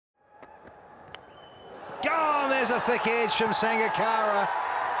Gone! There's a thick edge from Sangakkara.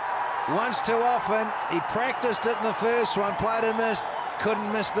 Once too often. He practiced it in the first one, played and missed.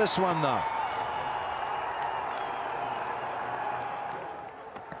 Couldn't miss this one, though.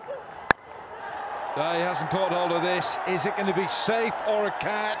 He hasn't caught hold of this. Is it going to be safe or a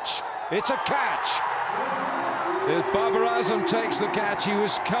catch? It's a catch. If Babar Azam takes the catch, he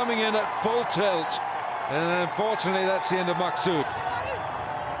was coming in at full tilt. And unfortunately, that's the end of Maqsood.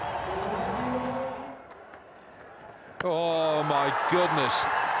 Oh, my goodness.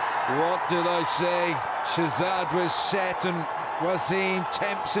 What did I say? Shahzad was set and Wasim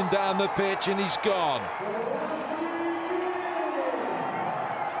tempts him down the pitch and he's gone.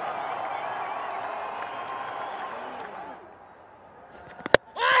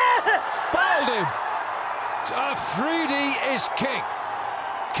 Bowled him. Afridi is king.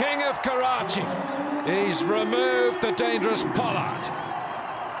 King of Karachi. He's removed the dangerous Pollard.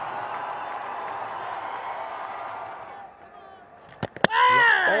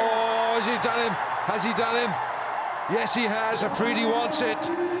 Oh, has he done him? Has he done him? Yes, he has. Afridi wants it.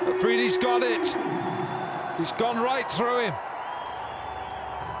 Afridi's got it. He's gone right through him.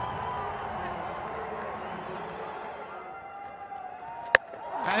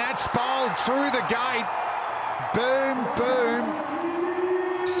 And that's bowled through the gate. Boom,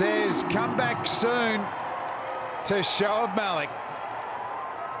 boom. Says, come back soon to Shoaib Malik.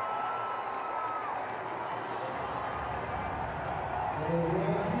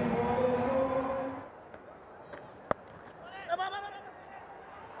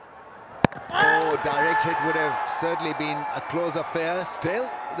 Oh, direct hit would have certainly been a close affair. Still,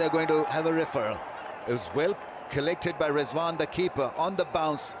 they're going to have a referral. It was well collected by Rizwan, the keeper, on the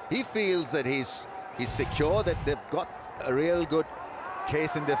bounce. He feels that he's secure, that they've got a real good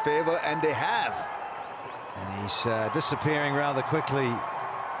case in their favour, and they have. And he's disappearing rather quickly,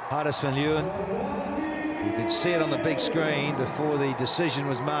 Haris van Leeuwen. You could see it on the big screen before the decision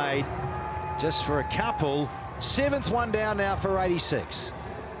was made. Just for a couple. 7th one down now for 86.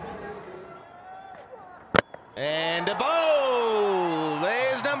 And a bowl.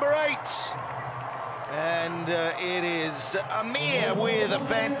 There's number 8. And it is Amir with a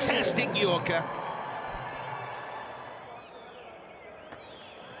fantastic Yorker.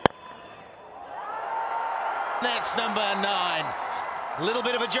 That's number 9. A little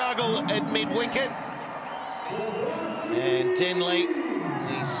bit of a juggle at mid-wicket. And Denley,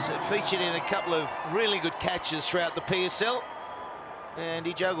 he's featured in a couple of really good catches throughout the PSL. And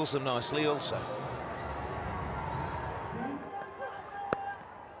he juggles them nicely also.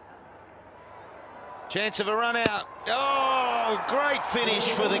 Chance of a run out. Oh, great finish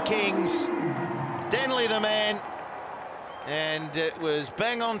for the Kings. Denley the man. And it was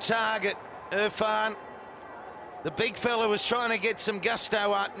bang on target. Irfan, the big fella, was trying to get some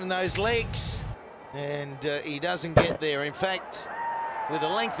gusto out in those legs. And he doesn't get there. In fact, with the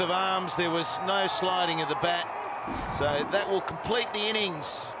length of arms, there was no sliding of the bat. So that will complete the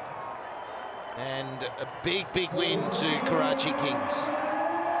innings. And a big, big win to Karachi Kings.